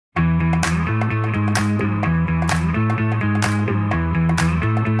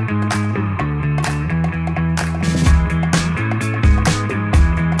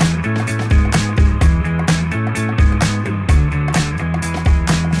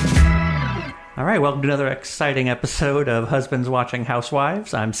right, welcome to another exciting episode of Husbands Watching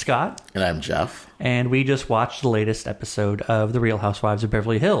Housewives. I'm Scott. And I'm Jeff. And we just watched the latest episode of The Real Housewives of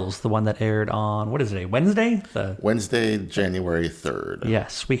Beverly Hills, the one that aired on, what is it, Wednesday? Wednesday, January 3rd.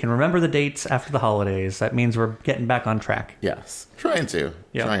 Yes, we can remember the dates after the holidays. That means we're getting back on track. Yes,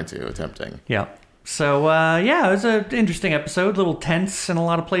 attempting. Yeah. So, it was an interesting episode, a little tense in a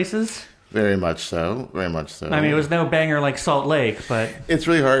lot of places. Very much so. I mean, it was no banger like Salt Lake, but... It's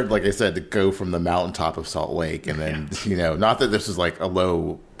really hard, like I said, to go from the mountaintop of Salt Lake and then, not that this was like a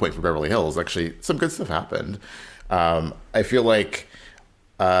low point for Beverly Hills. Actually, some good stuff happened. I feel like,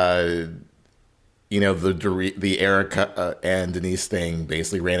 the Erika and Denise thing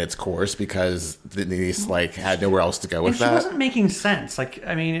basically ran its course because Denise, had nowhere else to go with that. She wasn't making sense. She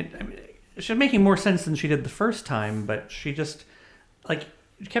was making more sense than she did the first time, but she just,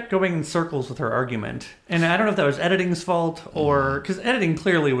 kept going in circles with her argument. And I don't know if that was editing's fault or... Because editing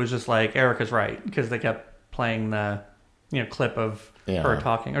clearly was just Erika's right. Because they kept playing the, clip of her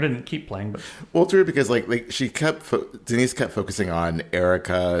talking. Or didn't keep playing, but... Well, it's weird because, Denise kept focusing on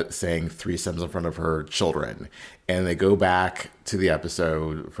Erika saying threesomes in front of her children. And they go back to the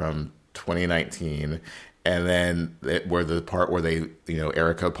episode from 2019... And then where the part where they,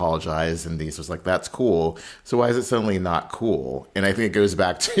 Erika apologized and Denise was like, that's cool. So why is it suddenly not cool? And I think it goes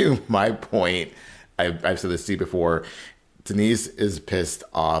back to my point. I've said this to you before. Denise is pissed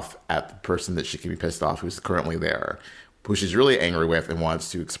off at the person that she can be pissed off who's currently there. Who she's really angry with and wants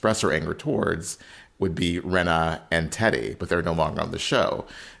to express her anger towards would be Rinna and Teddy, but they're no longer on the show.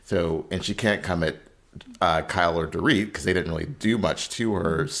 So, and she can't come at Kyle or Dorit because they didn't really do much to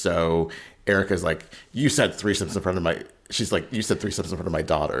her. So... Erika's like, you said threesomes in front of my... She's like, you said threesomes in front of my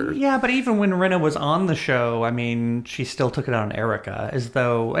daughter. Yeah, but even when Rinna was on the show, she still took it on Erika as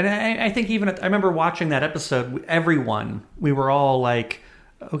though... And I think even... I remember watching that episode, we were all like,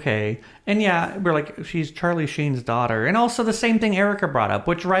 okay. And yeah, we're like, she's Charlie Sheen's daughter. And also the same thing Erika brought up,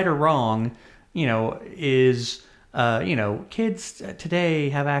 which right or wrong, is... kids today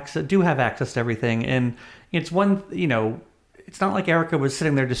have access to everything. And it's one, it's not like Erika was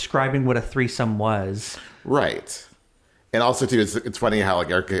sitting there describing what a threesome was. Right. And also, too, it's funny how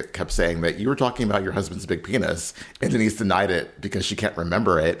Erika kept saying that you were talking about your husband's big penis, and Denise denied it because she can't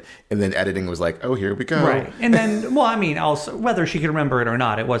remember it. And then editing was like, oh, here we go. Right. And then, also, whether she could remember it or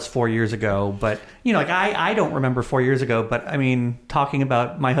not, it was 4 years ago. But, I don't remember 4 years ago. But, talking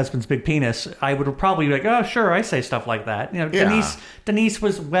about my husband's big penis, I would probably be like, oh, sure, I say stuff like that. Denise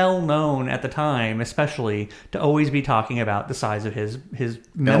was well known at the time, especially, to always be talking about the size of his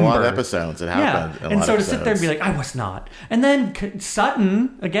member. In a lot of episodes, it happened. Yeah. And so to sit there and be like, I was not. And then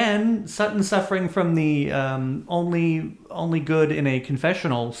Sutton suffering from the only good in a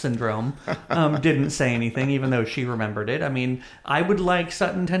confessional syndrome, didn't say anything, even though she remembered it. I would like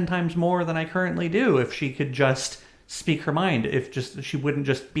Sutton 10 times more than I currently do if she could just speak her mind, if she wouldn't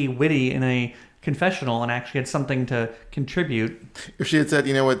just be witty in a confessional and actually had something to contribute. If she had said,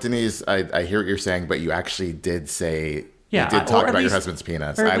 you know what, Denise, I hear what you're saying, but you actually did say... Yeah, you did talk about your husband's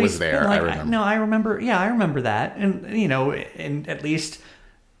penis. I was there. I remember. No, I remember. Yeah, I remember that. And, and at least,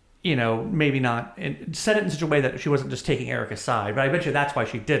 maybe not. Said it in such a way that she wasn't just taking Erika's side. But I bet you that's why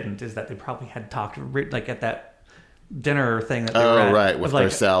she didn't, is that they probably had talked, at that dinner thing that they were at. Oh, right, with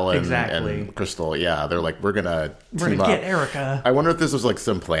Garcelle and Crystal. Yeah, they're like, we're going to get Erika. I wonder if this was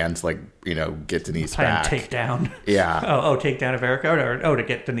some plan to, get Denise back. Take down. Yeah. Take down of Erika? Or to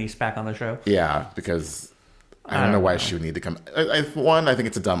get Denise back on the show? Yeah, because... I don't know why she would need to come. One, I think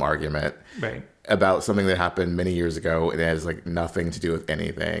it's a dumb argument about something that happened many years ago and it has nothing to do with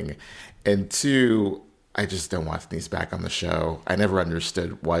anything. And two, I just don't want Denise back on the show. I never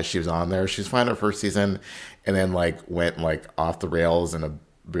understood why she was on there. She was fine her first season and then went off the rails in a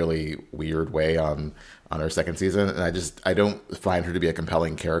really weird way on her second season. And I don't find her to be a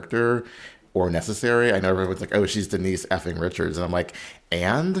compelling character or necessary. I know everyone's like, oh, she's Denise effing Richards. And I'm like,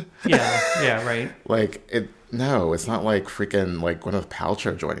 and? Yeah, right. No, it's not freaking Gwyneth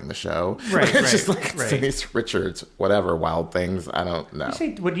Paltrow joining the show. Right, it's just Denise Richards, whatever, Wild Things. I don't know.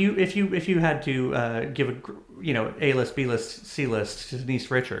 Would you, if you had to give A-list, B-list, C-list to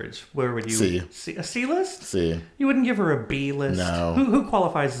Denise Richards, where would you? C. A C-list? C. You wouldn't give her a B-list? No. Who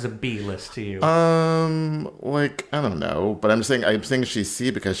qualifies as a B-list to you? I don't know, but I'm saying she's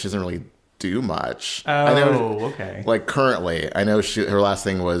C because she doesn't really do much. Okay. Currently, I know her last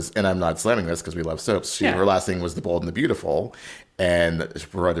thing was, and I'm not slamming this because we love soaps. Her last thing was The Bold and the Beautiful, and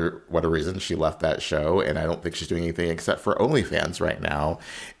for whatever reason, she left that show. And I don't think she's doing anything except for OnlyFans right now.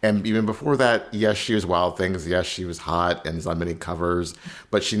 And even before that, yes, she was Wild Things. Yes, she was hot and is on many covers,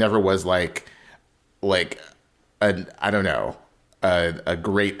 but she never was I don't know. a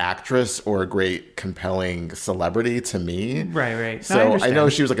great actress or a great compelling celebrity to me. Right. No, So I know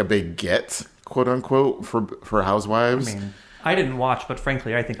she was like a big get, quote unquote, for Housewives. I mean, I didn't watch, but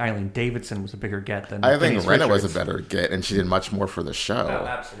frankly, I think Eileen Davidson was a bigger get than I think Denise Renna Richards. was a better get, and she did much more for the show. Oh,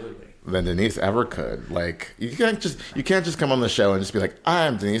 absolutely. Than Denise ever could. Like, you can't just come on the show and just be like,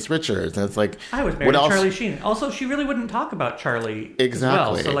 I'm Denise Richards, and it's like, I was married to Charlie Sheen. Also, she really wouldn't talk about Charlie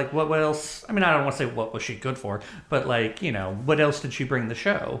exactly. as well. So like, what else? I mean, I don't want to say what was she good for, but like, you know, what else did she bring the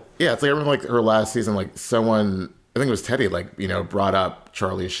show? Yeah, it's like I remember like her last season, like someone, I think it was Teddy, like, you know, brought up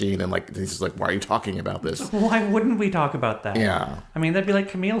Charlie Sheen, and like Denise was like, why are you talking about this? Why wouldn't we talk about that? Yeah. I mean, that'd be like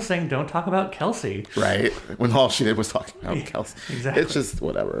Camille saying, don't talk about Kelsey. Right. When all she did was talking about Kelsey. Exactly. It's just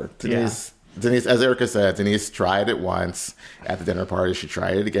whatever. Denise, as Erika said, Denise tried it once at the dinner party. She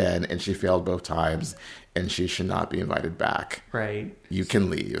tried it again, and she failed both times, and she should not be invited back. Right. You can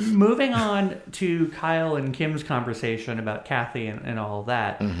leave. Moving on to Kyle and Kim's conversation about Kathy and all of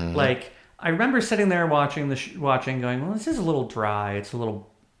that. Mm-hmm. Like, I remember sitting there watching going, well, this is a little dry. It's a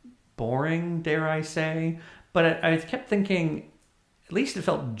little boring, dare I say. But I kept thinking, at least it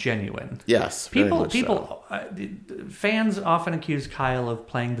felt genuine. Yes, Fans often accuse Kyle of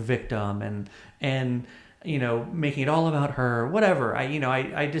playing the victim and you know, making it all about her, whatever.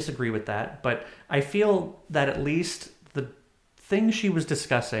 I disagree with that, but I feel that at least the thing she was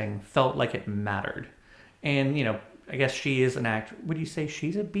discussing felt like it mattered. And, you know, I guess she is an actor. Would you say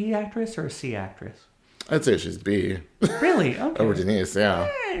she's a B actress or a C actress? I'd say she's B. Really? Okay. Over Denise, yeah.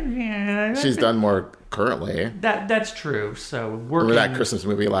 Yeah. She's done more currently. That's true. So Remember that Christmas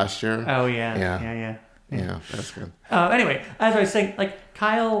movie last year? Oh yeah. Yeah, that's good. Anyway, as I was saying, like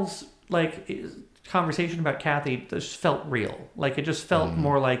Kyle's conversation about Kathy just felt real. Like it just felt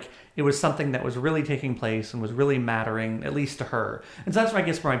more like it was something that was really taking place and was really mattering, at least to her. And so that's why I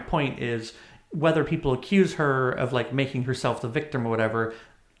guess my point is, whether people accuse her of like making herself the victim or whatever,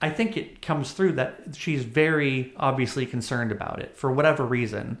 I think it comes through that she's very obviously concerned about it for whatever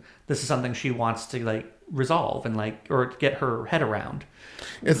reason. This is something she wants to like resolve and like, or get her head around.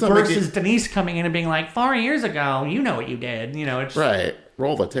 It's not versus Denise coming in and being like, 4 years ago, you know what you did. You know, it's right.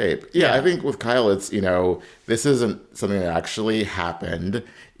 Roll the tape. Yeah, I think with Kyle, it's, you know, this isn't something that actually happened.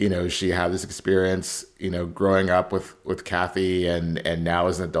 You know, she had this experience, you know, growing up with Kathy, and now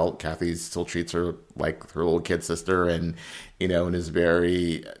as an adult, Kathy still treats her like her little kid sister, and, you know, and is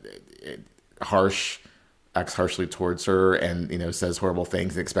very acts harshly towards her, and, you know, says horrible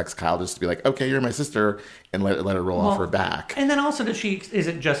things, and expects Kyle just to be like, okay, you're my sister, and let her roll off her back. And then also, is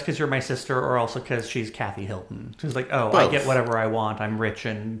it just because you're my sister, or also because she's Kathy Hilton? She's like, oh, both. I get whatever I want, I'm rich,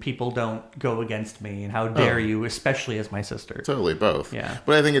 and people don't go against me, and how dare you, especially as my sister. Totally, both. Yeah.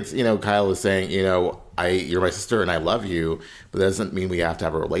 But I think it's, you know, Kyle is saying, you know, you're my sister and I love you, but that doesn't mean we have to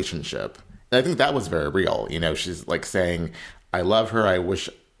have a relationship. And I think that was very real. You know, she's like saying, I love her, I wish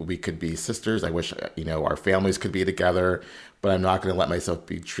we could be sisters. I wish, you know, our families could be together, but I'm not going to let myself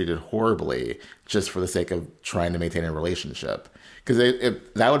be treated horribly just for the sake of trying to maintain a relationship. Because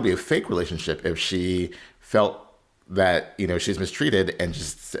that would be a fake relationship if she felt that, you know, she's mistreated and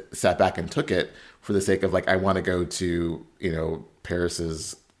just sat back and took it for the sake of like, I want to go to, you know,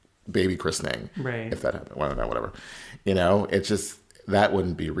 Paris's baby christening. Right. If that happened, whatever. You know, it's just, that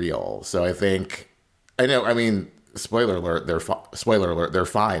wouldn't be real. So I think, spoiler alert, they're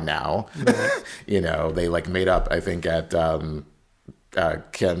fine now. Mm-hmm. You know, they like made up, I think, at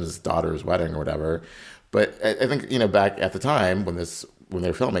Kim's daughter's wedding or whatever. But I think, you know, back at the time when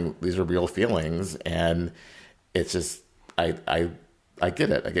they're filming, these are real feelings, and it's just, I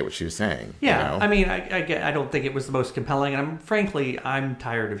get it. I get what she was saying. Yeah, you know? I mean, I don't think it was the most compelling, and I'm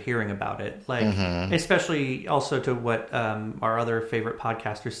tired of hearing about it. Like, especially also to what our other favorite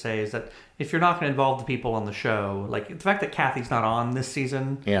podcasters say is that if you're not going to involve the people on the show, like the fact that Kathy's not on this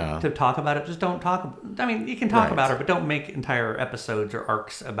season to talk about it, just don't talk. I mean, you can talk about her, but don't make entire episodes or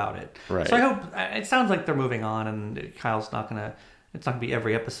arcs about it. Right. So I hope it sounds like they're moving on, and Kyle's not going to. It's not going to be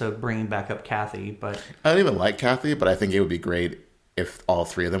every episode bringing back up Kathy, but I don't even like Kathy, but I think it would be great if all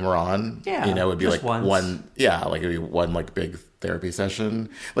three of them were on. Yeah, you know, it'd be like once. one. Yeah, like it'd be one like big therapy session.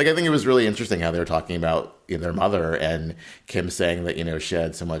 Like I think it was really interesting how they were talking about, you know, their mother, and Kim saying that, you know, she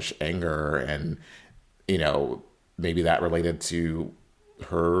had so much anger, and, you know, maybe that related to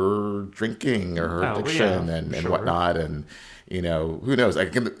her drinking or her addiction and whatnot, and, you know, who knows? I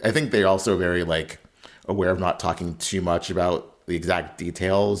think they're also very like aware of not talking too much about the exact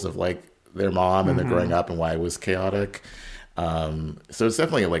details of like their mom and their growing up and why it was chaotic. So it's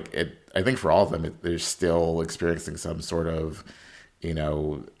definitely like it. I think for all of them, they're still experiencing some sort of, you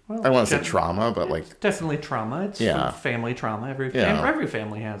know, I don't want to say trauma, but like definitely trauma. It's family trauma. Every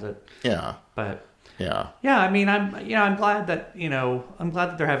family has it. Yeah. But Yeah, I mean, I'm glad that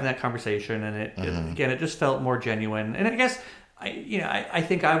they're having that conversation, and it just felt more genuine. And I guess I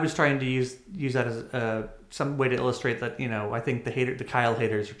think I was trying to use that as some way to illustrate that I think the Kyle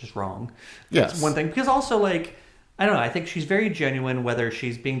haters are just wrong. Yes, that's one thing, because also I don't know. I think she's very genuine, whether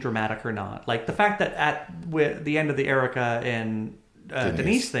she's being dramatic or not. Like the fact that at the end of the Erika and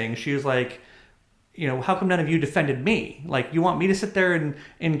Denise thing, she was like, how come none of you defended me? Like, you want me to sit there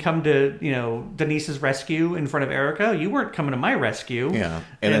and come to, Denise's rescue in front of Erika? You weren't coming to my rescue. Yeah.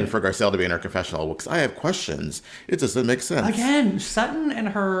 And then for Garcelle to be in her confessional, because I have questions. It doesn't make sense. Again, Sutton and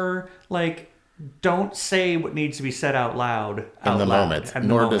her, don't say what needs to be said out loud. In the moment.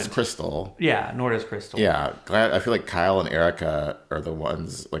 Nor does Crystal. Yeah, nor does Crystal. Yeah. I feel like Kyle and Erika are the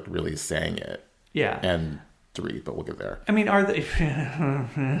ones, really saying it. Yeah. And Dorit, but we'll get there. I mean, are they...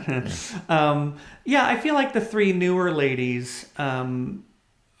 yeah, I feel like the three newer ladies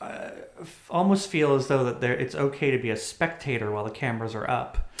almost feel as though that it's okay to be a spectator while the cameras are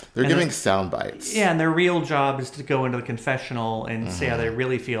up. They're giving sound bites. Yeah, and their real job is to go into the confessional and say how they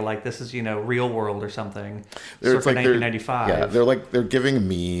really feel, like this is, real world or something. Circa 1995. Yeah, they're giving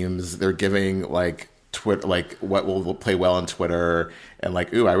memes. They're giving, Twitter, what will play well on Twitter, and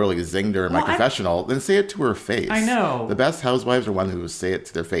ooh, I really zinged her in my confessional. Then say it to her face. I know. The best housewives are one who say it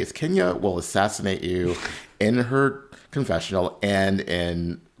to their face. Kenya will assassinate you in her confessional and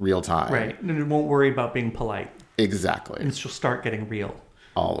in real time. Right, and won't worry about being polite. Exactly. And she'll start getting real.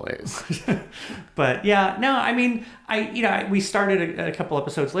 Always. But yeah, no, I mean, we started a couple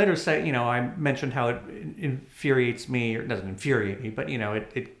episodes later. I mentioned how it infuriates me, or it doesn't infuriate me, but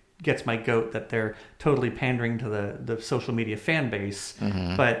it gets my goat that they're totally pandering to the social media fan base.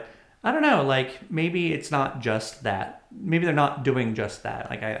 Mm-hmm. But I don't know, maybe it's not just that. Maybe they're not doing just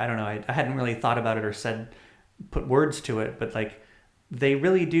that. I don't know. I hadn't really thought about it or put words to it, but they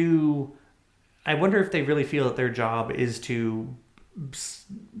really do. I wonder if they really feel that their job is to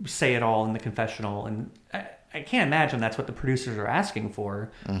say it all in the confessional. And I can't imagine that's what the producers are asking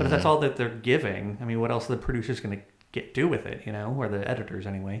for. Mm-hmm. But if that's all that they're giving, I mean, what else are the producers going to do with it, or the editors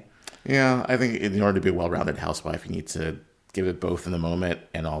anyway? Yeah, I think in order to be a well-rounded housewife, you need to give it both in the moment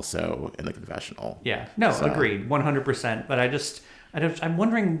and also in the confessional. Yeah, no, agreed, 100%. But I'm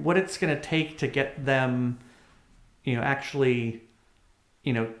wondering what it's going to take to get them, actually,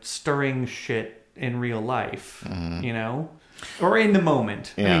 stirring shit in real life, or in the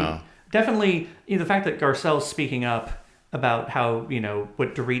moment. Yeah. I mean, definitely, the fact that Garcelle's speaking up about how,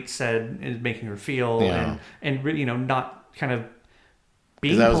 what Dorit said is making her feel, and not kind of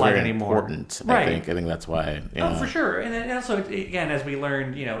being polite anymore. Important, right. I think that's why. Oh, for sure. And also, again, as we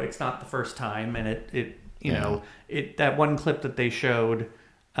learned, it's not the first time, and it that one clip that they showed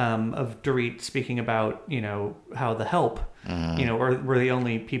of Dorit speaking about, how the help, were the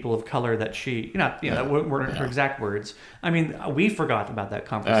only people of color that she, that weren't her exact words. I mean, we forgot about that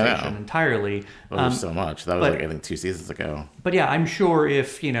conversation entirely. Well, so much. That was I think 2 seasons ago. But yeah, I'm sure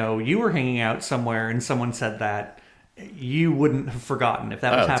if, you were hanging out somewhere and someone said that, you wouldn't have forgotten if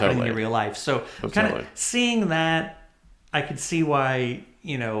that was happening in real life. So kind of seeing that, I could see why,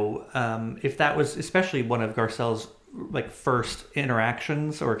 if that was especially one of Garcelle's first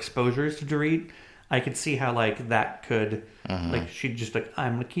interactions or exposures to Dorit, I could see how that could she'd just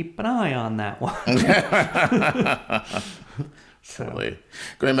I'm gonna keep an eye on that one. Totally.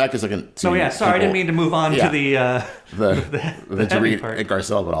 Going back a second to I didn't mean to move on to the Dorit and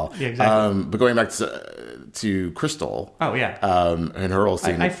Garcelle at all. Yeah, exactly. But going back to Crystal. Oh yeah. And her whole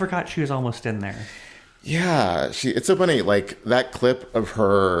scene. I forgot she was almost in there. Yeah, it's so funny. That clip of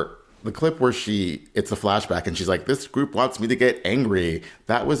her. The clip where it's a flashback and she's like, this group wants me to get angry.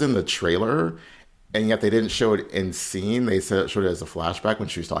 That was in the trailer, and yet they didn't show it in scene. They showed it as a flashback when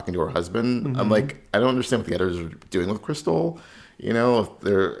she was talking to her husband. Mm-hmm. I'm like, I don't understand what the editors are doing with Crystal.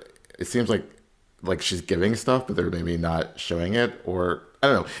 It seems like she's giving stuff, but they're maybe not showing it, or I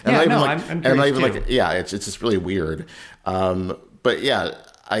don't know. And I'm curious too. It's just really weird. But yeah,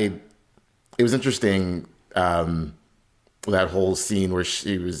 it was interesting, that whole scene where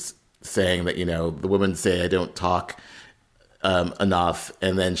she was saying that, the women say I don't talk enough,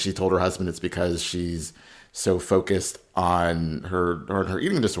 and then she told her husband it's because she's so focused on her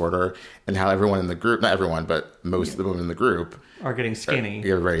eating disorder, and how everyone in the group, not everyone, but most of the women in the group are getting skinny.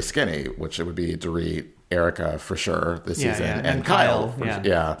 You're very skinny, which it would be Dorit, Erika for sure this season, and Kyle.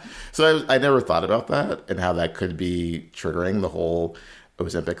 So I never thought about that and how that could be triggering the whole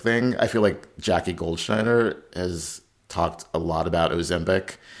Ozempic thing. I feel like Jackie Goldschneider has talked a lot about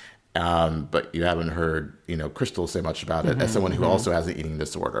Ozempic, but you haven't heard, Crystal say much about it as someone who also has an eating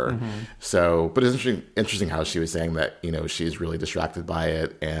disorder. So, but it's interesting how she was saying that, she's really distracted by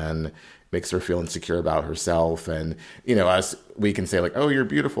it, and makes her feel insecure about herself. And, us, we can say like, oh, you're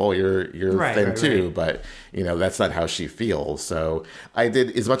beautiful, you're thin too. Right. But, that's not how she feels. So I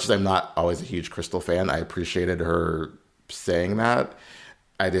did, as much as I'm not always a huge Crystal fan, I appreciated her saying that.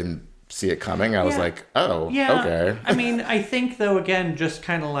 I didn't see it coming. I was like, oh, okay. I mean, I think though, again, just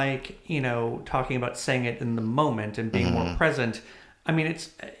kind of like, talking about saying it in the moment and being more present. I mean, it's,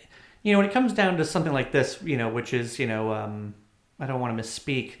 when it comes down to something like this, which is, I don't want to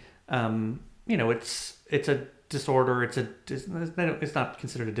misspeak. It's a disorder. It's not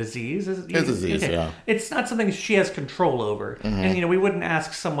considered a disease. It's a disease, okay. Yeah. It's not something she has control over. And, we wouldn't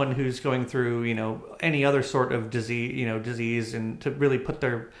ask someone who's going through, any other sort of disease and to really put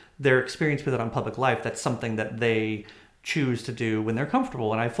their experience with it on public life. That's something that they choose to do when they're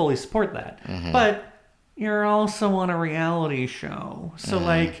comfortable. And I fully support that. But you're also on a reality show. So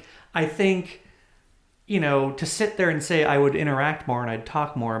like, I think, to sit there and say I would interact more and I'd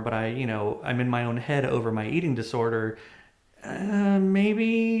talk more, but I'm in my own head over my eating disorder.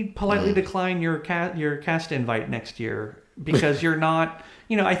 Maybe politely decline your cast invite next year because you're not.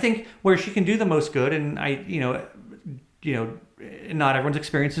 I think where she can do the most good, and not everyone's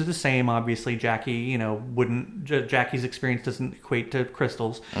experience is the same. Obviously, Jackie's experience doesn't equate to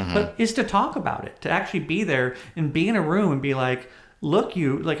Crystal's, but is to talk about it, to actually be there and be in a room and be like, look,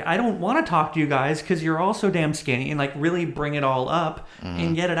 I don't want to talk to you guys because you're all so damn skinny, and like really bring it all up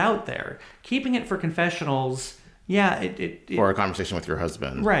and get it out there. Keeping it for confessionals, or a conversation with your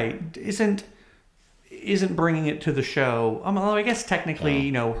husband, right? Isn't bringing it to the show. Although I guess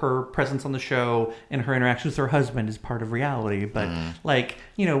technically, her presence on the show and her interactions with her husband is part of reality. But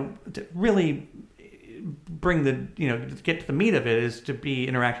to really bring get to the meat of it is to be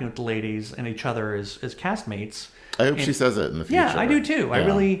interacting with the ladies and each other as castmates. I hope she says it in the future. Yeah, I do too. Yeah. I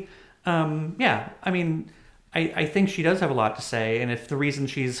really, I mean, I think she does have a lot to say. And if the reason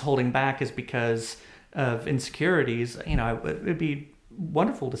she's holding back is because of insecurities, it'd be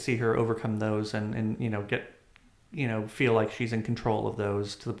wonderful to see her overcome those and get, feel like she's in control of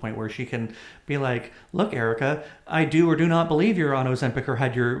those to the point where she can be like, look, Erika, I do or do not believe you're on Ozempic or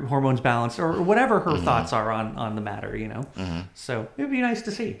had your hormones balanced or whatever her thoughts are on the matter, So it would be nice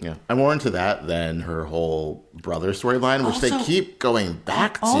to see. Yeah. I'm more into that than her whole brother storyline, which they keep going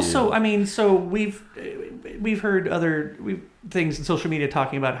back to. Also, I mean, so we've heard other things in social media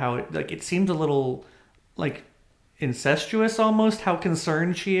talking about how it seems a little like incestuous almost, how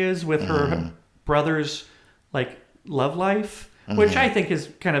concerned she is with her brother's like love life, which I think is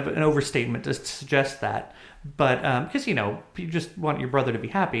kind of an overstatement to suggest that. But because you just want your brother to be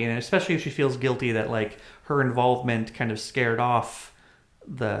happy, and especially if she feels guilty that like her involvement kind of scared off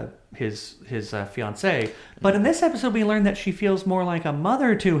his fiance. But in this episode, we learned that she feels more like a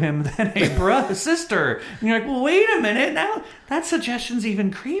mother to him than a sister. And you're like, well, wait a minute, now that suggestion's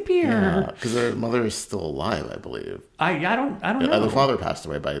even creepier. Yeah, because her mother is still alive, I believe. I don't know. The father passed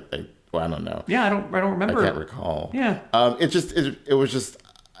away by. Well, I don't know. Yeah, I don't remember. I can't recall. Yeah. It was just.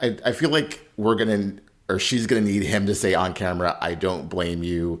 I feel like she's gonna need him to say on camera, "I don't blame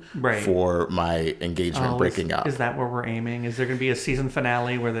you for my engagement breaking up." Is that where we're aiming? Is there gonna be a season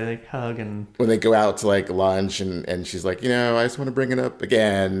finale where they hug and when they go out to like lunch and she's like, I just want to bring it up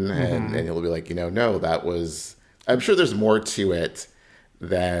again, and he'll be like, no, that was. I'm sure there's more to it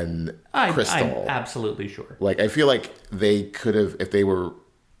than Crystal. I'm absolutely sure. Like I feel like they could have if they were.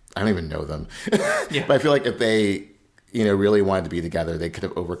 I don't even know them. But I feel like if they, really wanted to be together, they could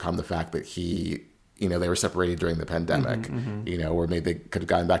have overcome the fact that they were separated during the pandemic, or maybe they could have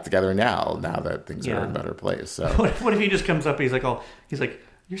gotten back together now that things are in a better place. So what if he just comes up and he's like,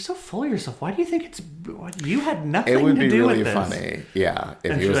 you're so full of yourself. Why do you think you had nothing to do with this? It would be really funny. Yeah.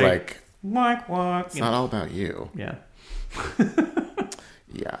 If he was like, walk. It's not all about you. Yeah.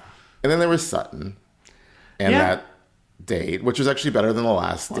 Yeah. And then there was Sutton and that date, which was actually better than the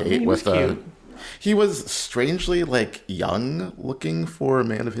last date with he was strangely like young looking for a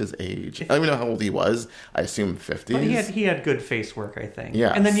man of his age. I don't even know how old he was. I assume 50s. But he had good face work, I think.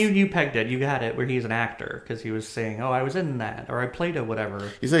 Yeah. And then you pegged it. You had it where he's an actor because he was saying, "Oh, I was in that," or "I played a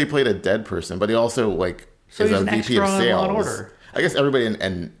whatever." He said he played a dead person, but he also is a VP of sales. I guess everybody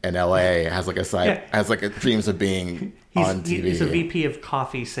in LA has like dreams of being on TV. He's a VP of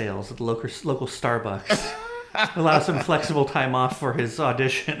coffee sales at the local Starbucks. Allows some flexible time off for his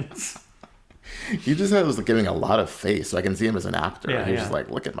auditions. He just was giving a lot of face, so I can see him as an actor. Yeah, He's just like,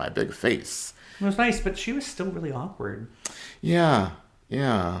 look at my big face. It was nice, but she was still really awkward. Yeah.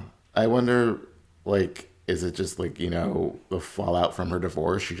 I wonder, is it just the fallout from her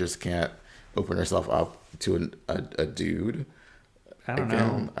divorce? She just can't open herself up to a dude. I don't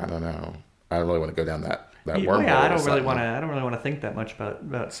know. I don't know. I don't really want to go down that wormhole. Yeah, I don't really want to think that much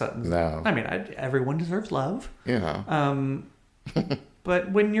about Sutton's. No. I mean, everyone deserves love. Yeah.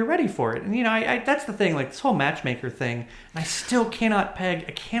 But when you're ready for it, and I that's the thing. Like this whole matchmaker thing, I still cannot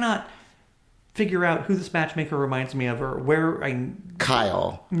figure out who this matchmaker reminds me of, or where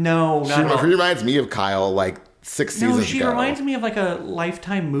Kyle. No, not at all. She reminds me of Kyle, like 6 seasons ago. No, she reminds me of like a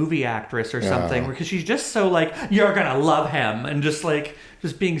Lifetime movie actress or something, because she's just so like, you're gonna love him, and just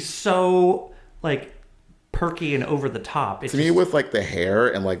being so like perky and over the top. To me, with like the hair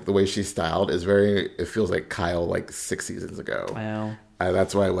and like the way she's styled, it feels like Kyle like 6 seasons ago. Wow.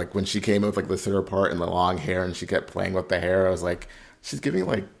 That's why, like, when she came in with like the center part and the long hair, and she kept playing with the hair, I was like, she's giving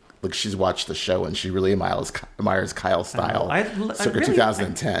like she's watched the show and she really admires Kyle's style. Circa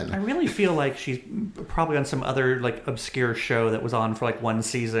 2010. I really feel like she's probably on some other like obscure show that was on for like one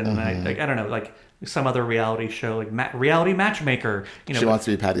season. And I don't know, like some other reality show, like reality matchmaker. She wants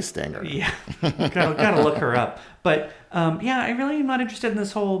to be Patty Stanger. Yeah, gotta look her up. But I really am not interested in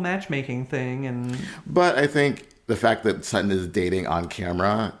this whole matchmaking thing. But I think the fact that Sutton is dating on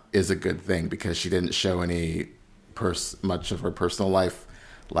camera is a good thing, because she didn't show much of her personal life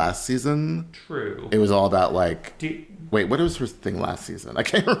last season. True. It was all about like... Wait, what was her thing last season? I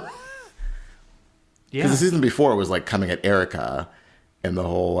can't remember. Yeah. Because the season before was like coming at Erika and the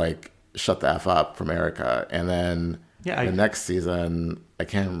whole like shut the F up from Erika. And then the next season, I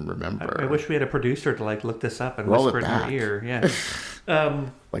can't remember. I wish we had a producer to like look this up and roll whisper it in back. her ear. Yeah.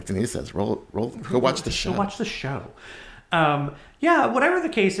 Like Denise says, go watch the show. Go watch the show. Whatever the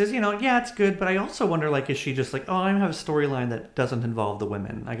case is, it's good, but I also wonder, like, is she just like, oh, I'm going to have a storyline that doesn't involve the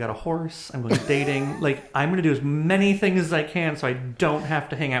women. I got a horse, I'm going dating, like, I'm going to do as many things as I can so I don't have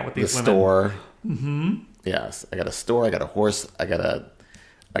to hang out with these women. The store. Mm-hmm. Yes, I got a store, I got a horse, I got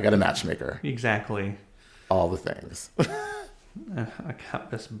a matchmaker. Exactly. All the things. I got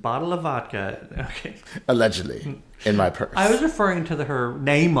this bottle of vodka. Okay. Allegedly. In my purse. I was referring to her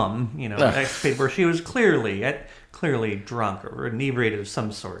name, where she was clearly drunk or inebriated of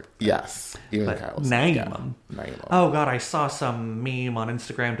some sort. Yes. Even but Kyle's. Naimum. Oh, God, I saw some meme on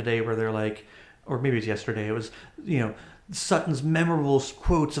Instagram today where they're like, or maybe it was yesterday, it was, Sutton's memorable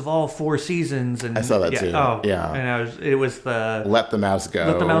quotes of all 4 seasons. And I saw that too. Oh, yeah. And it was the... Let the mouse go.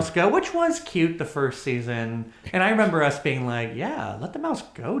 Let the mouse go, which was cute the first season. And I remember us being like, yeah, let the mouse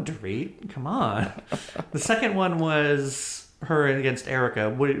go, Dorit. Come on. The second one was her against Erika.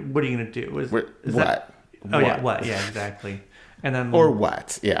 What are you going to do? What? Yeah, what? Yeah, exactly. And then... Or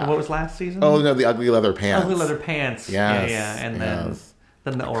what? Yeah. What was last season? Oh, no, the ugly leather pants. Ugly leather pants. Yes. Yeah. And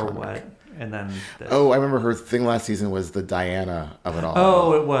then the or what? And then... I remember her thing last season was the Diana of it all.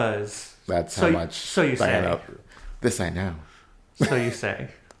 Oh, it was. That's how much... So you Diana, say. This I know. So you say.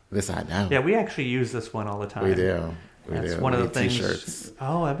 This I know. Yeah, we actually use this one all the time. We do. That's one of the things. T-shirts.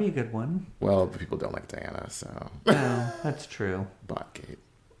 Oh, that'd be a good one. Well, people don't like Diana, so... No, that's true. Botgate.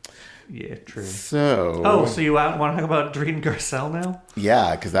 Yeah, true. So you want to talk about Dorit and Garcelle now?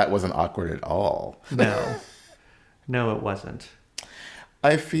 Yeah, because that wasn't awkward at all. No, it wasn't.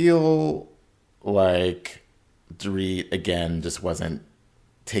 I feel like Dorit, again, just wasn't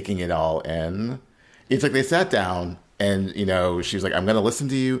taking it all in. It's like they sat down and, she was like, I'm going to listen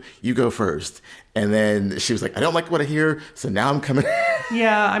to you. You go first. And then she was like, I don't like what I hear, so now I'm coming.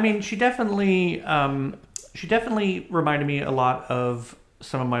 Yeah, I mean, she definitely reminded me a lot of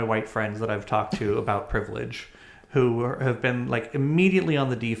some of my white friends that I've talked to about privilege, who have been like immediately on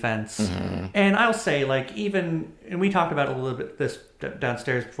the defense. Mm-hmm. And I'll say, like, and we talked about it a little bit this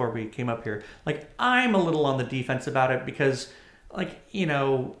downstairs before we came up here, like, I'm a little on the defense about it because, like,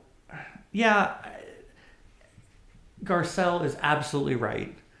 Garcelle is absolutely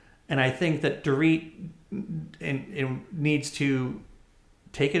right. And I think that Dorit needs to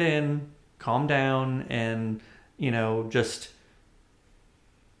take it in, calm down, and, just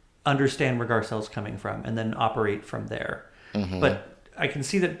understand where Garcelle's coming from and then operate from there. Mm-hmm. But I can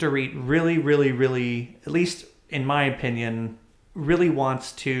see that Dorit really, really, really, at least in my opinion, really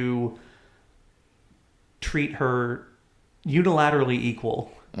wants to treat her unilaterally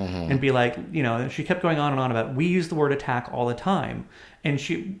equal. Mm-hmm. And be like, she kept going on and on about, we use the word attack all the time. And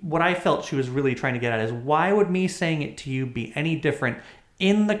what I felt she was really trying to get at is, why would me saying it to you be any different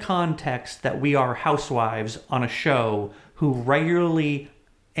in the context that we are housewives on a show who regularly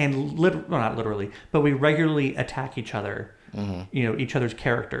and not literally, but we regularly attack each other, each other's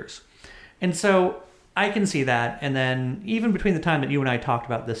characters. And so I can see that. And then even between the time that you and I talked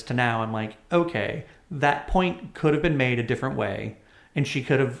about this to now, I'm like, okay, that point could have been made a different way. And she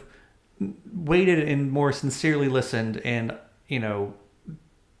could have waited and more sincerely listened and,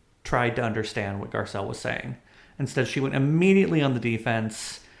 tried to understand what Garcelle was saying. Instead, she went immediately on the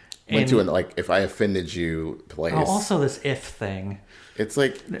defense went to an, like, if I offended you place. Oh, also this if thing. It's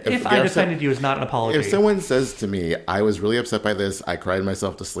like... If I offended you is not an apology. If someone says to me, I was really upset by this, I cried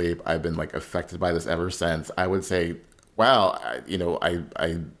myself to sleep, I've been, like, affected by this ever since, I would say, wow,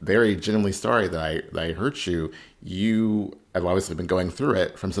 I'm very genuinely sorry that I hurt you. I've obviously been going through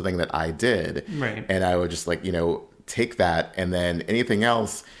it from something that I did. Right. And I would just, like, take that, and then anything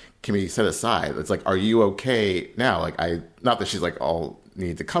else can be set aside. It's like, are you okay now? Like, not that she's, like, all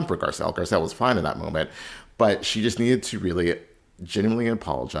needed to comfort Garcelle. Garcelle was fine in that moment. But she just needed to really genuinely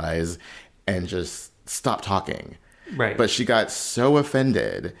apologize and just stop talking. Right. But she got so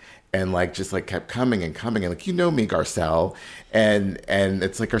offended and, like, just, like, kept coming and coming. And, like, you know me, Garcelle. And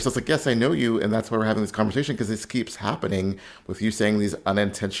it's like, Garcelle's like, yes, I know you. And that's why we're having this conversation, because this keeps happening with you saying these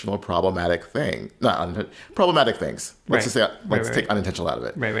unintentional problematic things. Problematic things. Let's just say, let's take unintentional out of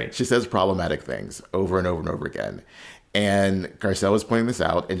it. Right. She says problematic things over and over and over again. And Garcelle was pointing this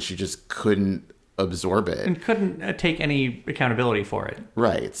out, and she just couldn't absorb it. And couldn't take any accountability for it.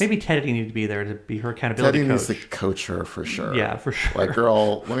 Right. Maybe Teddy needed to be there to be her accountability Teddy coach. needs to coach her for sure. Yeah, for sure. Like,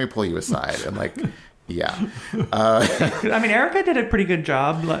 girl, let me pull you aside. And, like, yeah. I mean, Erika did a pretty good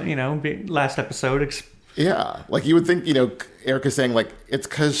job, last episode. Yeah. Like, you would think, Erika's saying, like, it's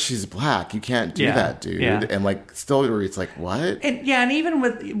because she's black. You can't do that, dude. Yeah. And, like, still it's like, what? And even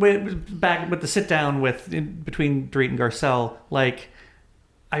with back with the sit down between Dorit and Garcelle, like,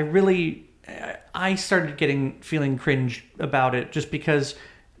 I started feeling cringe about it, just because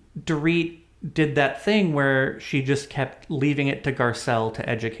Dorit did that thing where she just kept leaving it to Garcelle to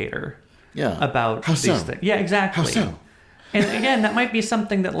educate her about these things. Yeah, exactly. How so? And again, that might be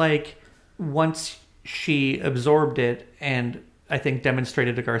something that, like, once she absorbed it and I think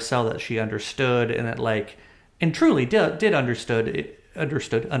demonstrated to Garcelle that she understood and that, like, and truly did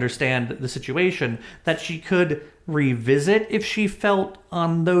understand the situation, that she could revisit if she felt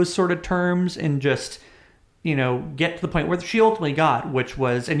on those sort of terms and just, get to the point where she ultimately got, which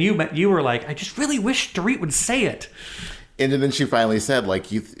was, and you were like, I just really wish Dorit would say it. And then she finally said, like,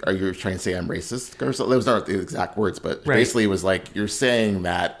 are you trying to say I'm racist, Garcelle? Those aren't the exact words, but basically it was like, you're saying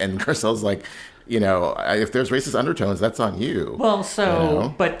that. And Garcelle's like, if there's racist undertones, that's on you.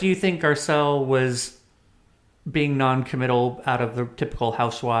 Well, but do you think Garcelle was being non-committal out of the typical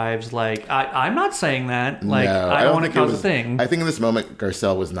housewives? Like, I'm not saying that. Like, no, I don't want to cause a thing. I think in this moment,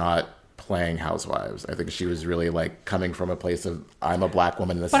 Garcelle was not playing housewives. I think she was really, like, coming from a place of, I'm a black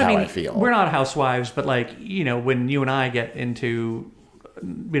woman and this is how I feel. We're not housewives, but, like, when you and I get into,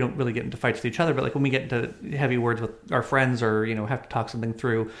 we don't really get into fights with each other, but, like, when we get into heavy words with our friends or, have to talk something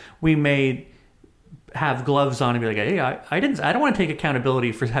through, we may have gloves on and be like, hey, I don't want to take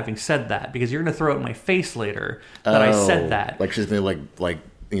accountability for having said that, because you're going to throw it in my face later that I said that. Like, she's going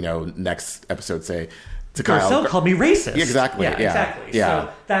to, next episode say, to Garcelle called me racist. Exactly. Yeah, exactly. Yeah.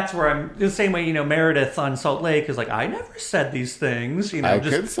 So that's where I'm the same way. Meredith on Salt Lake is like, I never said these things. I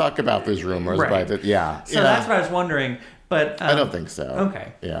could talk about these rumors, but So that's what I was wondering. But I don't think so.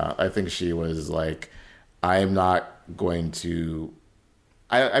 Okay. Yeah, I think she was like, I'm not going to.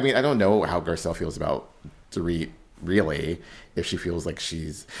 I mean, I don't know how Garcelle feels about Dorit, really. If she feels like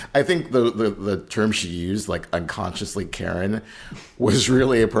she's... I think the term she used, like, unconsciously Karen, was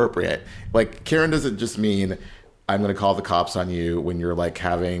really appropriate. Like, Karen doesn't just mean, I'm going to call the cops on you when you're, like,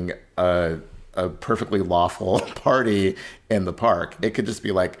 having a perfectly lawful party in the park. It could just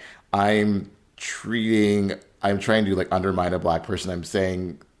be like, I'm trying to, like, undermine a black person. I'm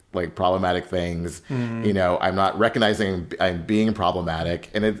saying, like, problematic things. Mm. I'm not recognizing I'm being problematic.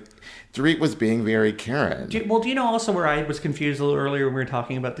 And Dorit was being very Karen. Do you know also where I was confused a little earlier when we were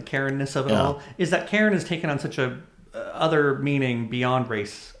talking about the Karen-ness of it all? Is that Karen has taken on such a other meaning beyond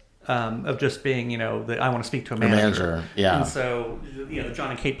race, of just being, that I want to speak to a manager. Yeah. And so, the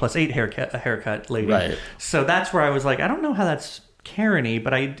John and Kate plus 8 haircut lady. Right. So that's where I was like, I don't know how that's Karen-y,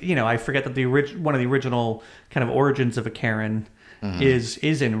 but I forget that one of the original kind of origins of a Karen is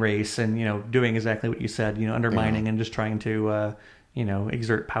in race and, doing exactly what you said, undermining and just trying to...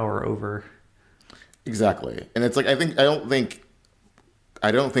 exert power over. Exactly. And it's like, I don't think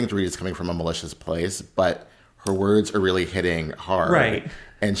Dorit is coming from a malicious place, but her words are really hitting hard. Right.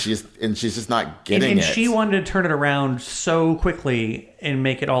 And she's just not getting it. And she wanted to turn it around so quickly and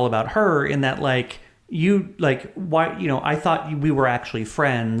make it all about her, in that, like, why, I thought we were actually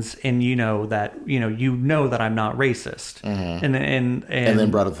friends, and that I'm not racist. Mm-hmm. And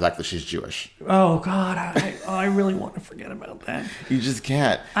then brought up the fact that she's Jewish. Oh God, I really want to forget about that. You just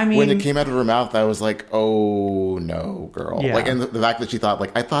can't. I mean, when it came out of her mouth, I was like, oh no, girl. Yeah. Like, and the fact that she thought,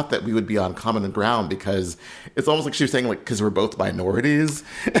 like, I thought that we would be on common ground, because it's almost like she was saying, like, because we're both minorities.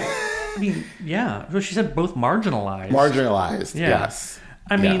 I mean, yeah. Well, she said both marginalized. Marginalized, yes.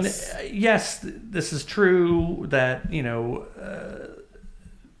 I mean, yes, this is true that,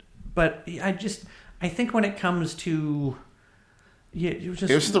 but I think when it comes to, it was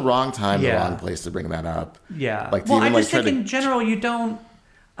just the wrong time, the wrong place to bring that up. Yeah. Like, well, I just think in general, you don't,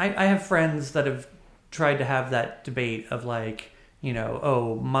 I have friends that have tried to have that debate of like,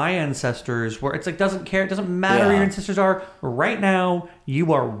 oh, my ancestors were, it's like, doesn't matter who your ancestors are. Right now,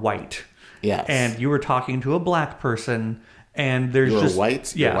 you are white. Yes. And you were talking to a black person, and there's you're just...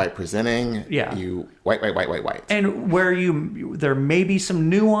 white, you're white presenting, you white. And where there may be some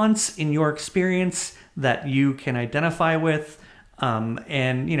nuance in your experience that you can identify with, and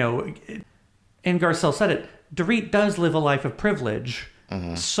Garcelle said it, Dorit does live a life of privilege,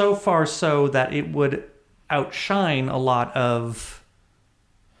 so far so that it would outshine a lot of...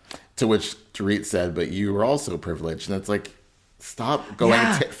 To which Dorit said, but you were also privileged. And it's like, stop going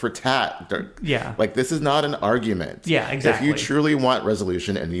tit for tat. Yeah. Like, this is not an argument. Yeah, exactly. If you truly want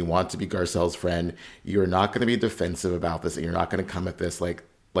resolution and you want to be Garcelle's friend, you're not going to be defensive about this, and you're not going to come at this like,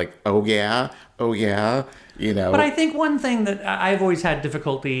 oh yeah. But I think one thing that I've always had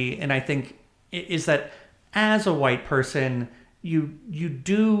difficulty, and I think, is that as a white person, you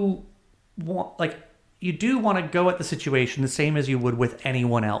do want to go at the situation the same as you would with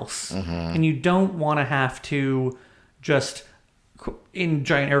anyone else. And you don't want to have to just, in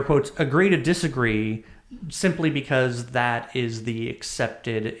giant air quotes, agree to disagree simply because that is the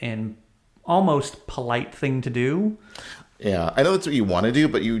accepted and almost polite thing to do. Yeah, I know that's what you want to do,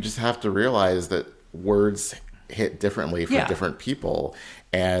 but you just have to realize that words hit differently for different people.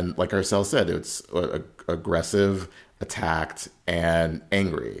 And like Garcelle said, it's aggressive, attacked, and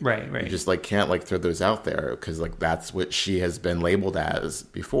angry. Right. You just can't throw those out there because that's what she has been labeled as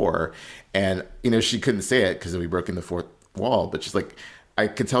before. And she couldn't say it because we broke in the fourth wall, but she's like, I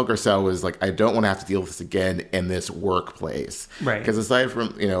could tell Garcelle was like, I don't want to have to deal with this again in this workplace. Right. Because aside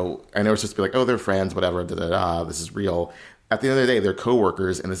from, I know it's supposed to be like, oh, they're friends, whatever, this is real. At the end of the day, they're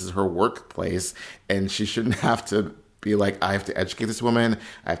coworkers, and this is her workplace, and she shouldn't have to be like, I have to educate this woman.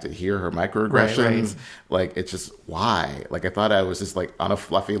 I have to hear her microaggressions. Like, it's just, why? Like, I thought I was just on a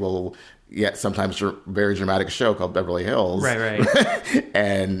fluffy little, yet sometimes very dramatic show called Beverly Hills. Right.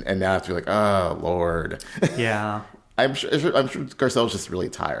 and now I have to be like, oh, Lord. Yeah. I'm sure Garcelle's just really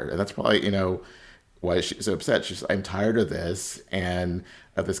tired, and that's probably why she's so upset. I'm tired of this and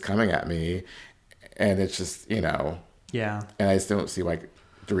of this coming at me, and it's just yeah. And I just don't see why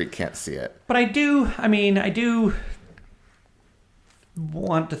Dorit can't see it. But I do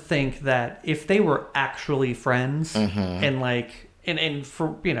want to think that if they were actually friends and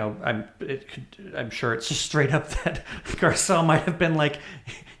for I'm sure it's just straight up that Garcelle might have been like,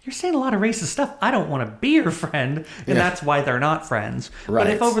 you're saying a lot of racist stuff. I don't want to be your friend. And that's why they're not friends. Right.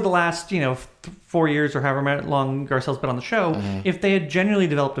 But if over the last, 4 years or however long Garcelle's been on the show, if they had genuinely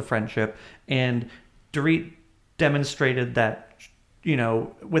developed a friendship and Dorit demonstrated that,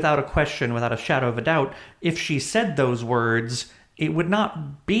 without a question, without a shadow of a doubt, if she said those words, it would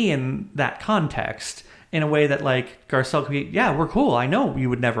not be in that context in a way that Garcelle could be, yeah, we're cool. I know you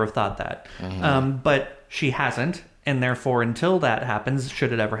would never have thought that. But she hasn't. And therefore, until that happens,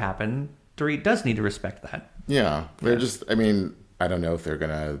 should it ever happen, Dorit does need to respect that. Yeah. They're just, I don't know if they're going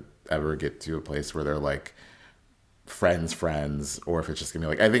to ever get to a place where they're friends, or if it's just going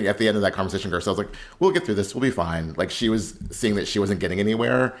to be I think at the end of that conversation, Garcelle's like, we'll get through this. We'll be fine. She was seeing that she wasn't getting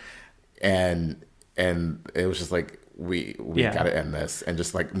anywhere. And it was just we got to end this and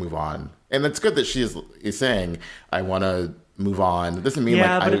just move on. And it's good that she is saying, I want to move on. It doesn't mean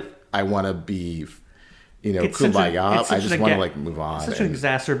I want to be, kumbaya. I just want to move on. Such an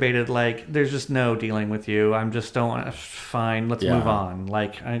exacerbated, there's just no dealing with you. I'm just fine. Let's move on.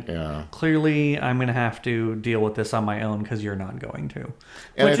 Clearly I'm going to have to deal with this on my own because you're not going to,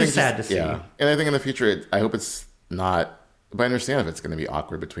 which is sad to see. Yeah. And I think in the future, I hope it's not, but I understand if it's going to be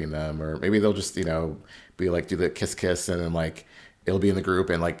awkward between them, or maybe they'll just, be do the kiss and then it'll be in the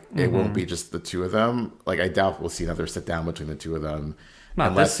group and it won't be just the two of them. I doubt we'll see another sit down between the two of them.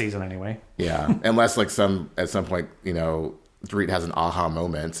 Not this season anyway. Yeah. Unless at some point, Dorit has an aha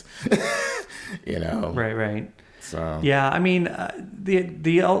moment, Right. So. Yeah.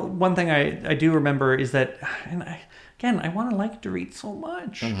 The one thing I do remember is that, and I want to like Dorit so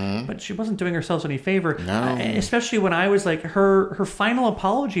much, but she wasn't doing herself any favor. No. Especially when I was her final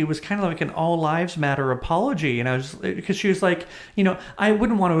apology was kind of an all lives matter apology. And I was, because she was I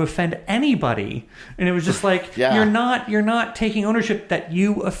wouldn't want to offend anybody. And it was just you're not taking ownership that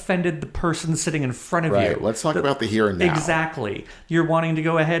you offended the person sitting in front of you. Let's talk about the here and now. Exactly. You're wanting to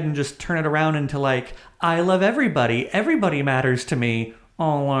go ahead and just turn it around into I love everybody. Everybody matters to me.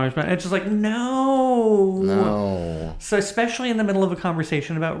 all lives matter. It's just like, no. No. So especially in the middle of a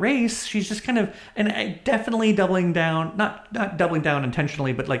conversation about race, she's just kind of, and definitely doubling down, not doubling down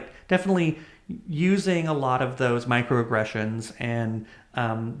intentionally, but like definitely using a lot of those microaggressions and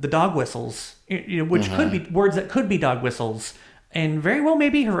the dog whistles, which could be words that could be dog whistles, and very well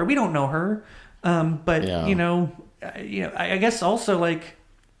maybe her. We don't know her, but I guess also like,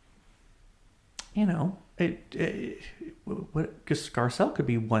 Garcelle could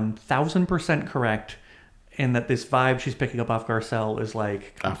be 1,000% correct in that this vibe she's picking up off Garcelle is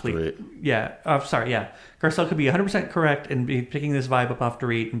like complete. Garcelle could be 100% correct and be picking this vibe up off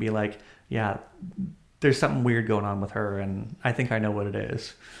Dorit and be like, yeah, there's something weird going on with her, and I think I know what it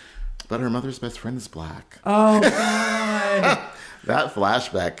is. But her mother's best friend is black. Oh, God. That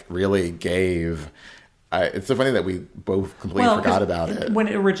flashback really gave... it's so funny that we both completely forgot about it. When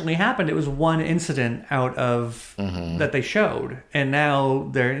it originally happened, it was one incident out of that they showed, and now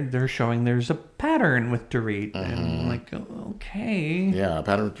they're showing there's a pattern with Dorit, and I'm like, okay, yeah, a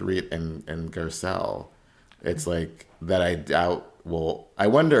pattern with Dorit and Garcelle. It's like that. I doubt. Well, I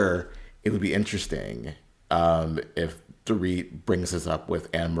wonder. It would be interesting if Dorit brings this up with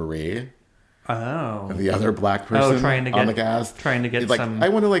Anne Marie. Oh, the other black person on the cast, trying to get like, some. I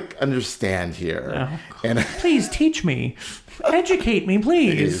want to like understand here, and please teach me, educate me,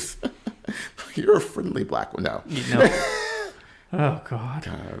 please. You're a friendly black one, no. Oh God.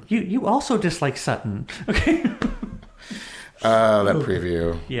 You also dislike Sutton, okay? That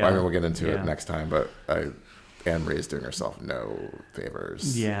preview. Yeah, I mean, we'll get into it next time, but Anne Marie is doing herself no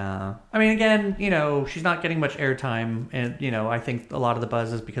favors. Yeah. I mean, again, she's not getting much airtime. And, I think a lot of the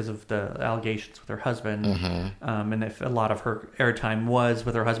buzz is because of the allegations with her husband. And if a lot of her airtime was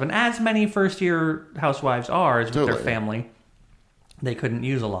with her husband, as many first-year housewives are, is with their family, they couldn't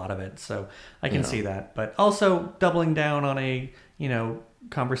use a lot of it. So I can see that. But also doubling down on a,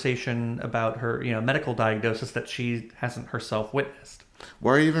 conversation about her, medical diagnosis that she hasn't herself witnessed.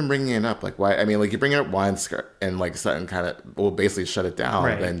 Why are you even bringing it up? Like, why? I mean, like, you bring it up once and, like, Sutton kind of will basically shut it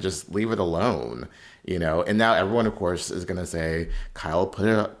down, then just leave it alone, And now everyone, of course, is going to say, Kyle put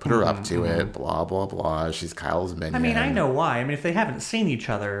her up to it, blah, blah, blah. She's Kyle's minion. I mean, I know why. I mean, if they haven't seen each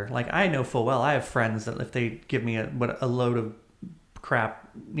other, like, I know full well, I have friends that if they give me a load of crap,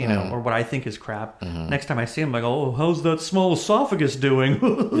 or what I think is crap, next time I see them, I go, oh, how's that small esophagus doing?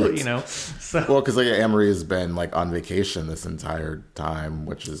 So, well, because like Anne Marie has been like on vacation this entire time,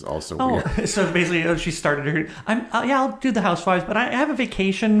 which is also weird. So basically, she started her. I'll do the Housewives, but I have a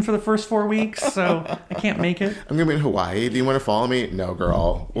vacation for the first 4 weeks, so I can't make it. I'm gonna be in Hawaii. Do you want to follow me? No,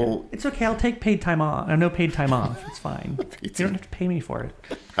 girl. Well, it's okay. I'll take paid time off. No paid time off. It's fine. You don't have to pay me for it.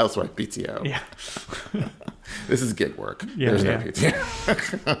 Housewife PTO. Yeah. This is gig work. Yeah, There's no PTO.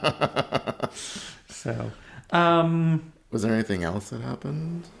 So, was there anything else that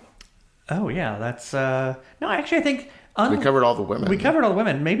happened? Oh yeah, that's no. Actually, I think we covered all the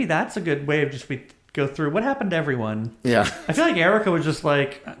women. Maybe that's a good way of just go through what happened to everyone. Yeah, I feel like Erika was just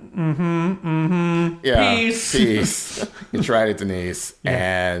like, yeah, peace. You tried it, Denise,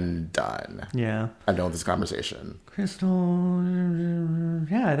 and done. Yeah, I'm done with this conversation. Crystal,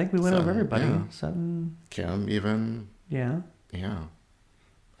 yeah, I think we went over everybody. Yeah. Sutton, Kim, even. Yeah. Okay.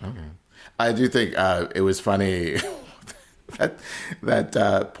 I do think it was funny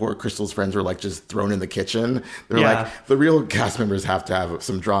that poor Crystal's friends were like just thrown in the kitchen. They're like, the real cast members have to have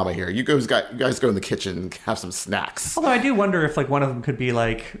some drama here. You guys go in the kitchen and have some snacks. Although I do wonder if like one of them could be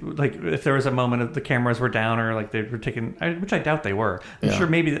like if there was a moment of the cameras were down or like they were taking, which I doubt they were. I'm sure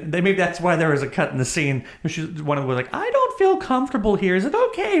maybe that's why there was a cut in the scene. One of them was like, I don't feel comfortable here. Is it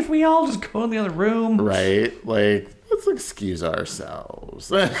okay if we all just go in the other room? Right. Like, let's excuse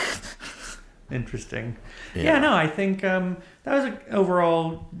ourselves. Interesting. Yeah, no, I think that was an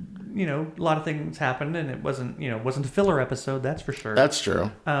overall, a lot of things happened, and it wasn't a filler episode, that's for sure. That's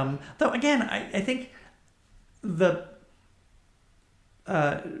true. Though, again, I think the,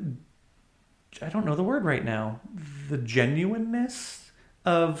 I don't know the word right now, the genuineness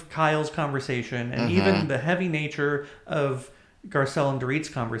of Kyle's conversation and even the heavy nature of Garcelle and Dorit's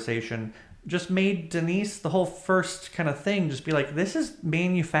conversation just made Denise, the whole first kind of thing, just be like, this is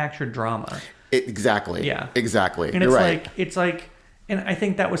manufactured drama. Exactly. Yeah. Exactly. And You're right. It's like, and I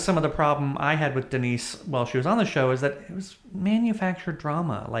think that was some of the problem I had with Denise while she was on the show, is that it was manufactured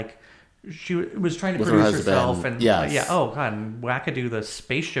drama. Like, she was trying to With produce her herself, and yes. oh god, and wackadoo, the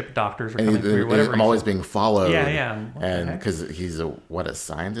spaceship doctors are and coming through. Whatever. I'm always being followed. Yeah. And because he's a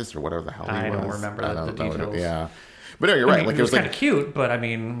scientist or whatever the hell he was. I don't remember the details. Yeah. But no, you're right. Like, it was kind of cute, but I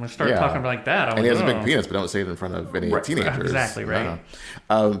mean, when we started talking like that, and he has a big penis, but don't say it in front of any teenagers. Exactly, right.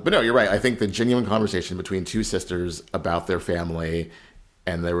 But no, you're right. I think the genuine conversation between two sisters about their family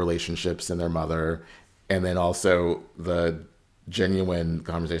and their relationships and their mother, and then also the genuine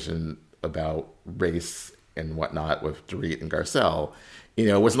conversation about race and whatnot with Dorit and Garcelle. You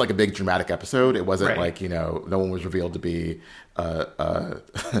know, it wasn't like a big dramatic episode. It wasn't like, you know, no one was revealed to be a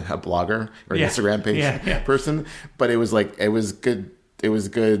blogger or an Instagram page person, but it was like, it was good. It was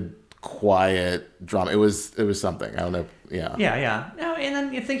good, quiet drama. It was something. I don't know. Yeah. Yeah. No, and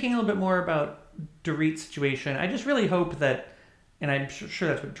then you're thinking a little bit more about Dorit's situation. I just really hope that, and I'm sure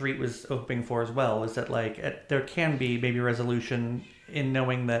that's what Dorit was hoping for as well, is that like there can be maybe resolution in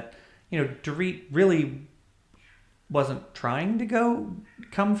knowing that, you know, Dorit really wasn't trying to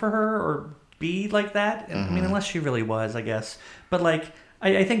come for her or be like that. I mean, unless she really was, I guess. But like,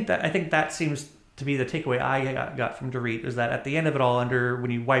 I think that seems to be the takeaway I got from Dorit, is that at the end of it all,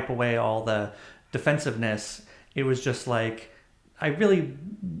 when you wipe away all the defensiveness, it was just like, I really,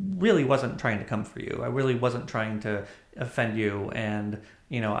 really wasn't trying to come for you. I really wasn't trying to offend you. And,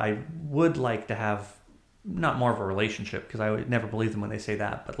 you know, I would like to have not more of a relationship, because I would never believe them when they say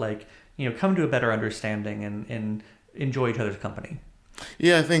that, but like, you know, come to a better understanding and enjoy each other's company.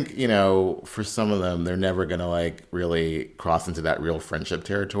 Yeah, I think, you know, for some of them, they're never going to like really cross into that real friendship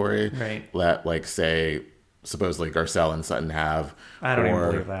territory. Right. That, like, say, supposedly Garcelle and Sutton have. I don't even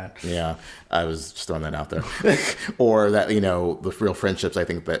believe that. Yeah, I was just throwing that out there. Or that, you know, the real friendships I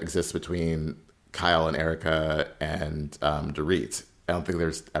think that exist between Kyle and Erika and Dorit. I don't think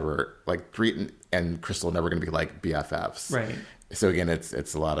there's ever, like, Dorit and Crystal are never going to be like BFFs. Right. So again,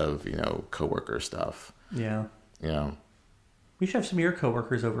 it's a lot of, you know, coworker stuff. Yeah. You know. We should have some of your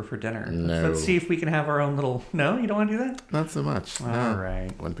coworkers over for dinner. No. Let's see if we can have our own little... No? You don't want to do that? Not so much. All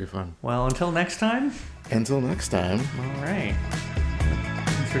right. Wouldn't be fun. Well, until next time. Until next time. All right.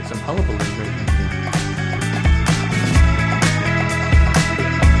 Insert some hullabaloo.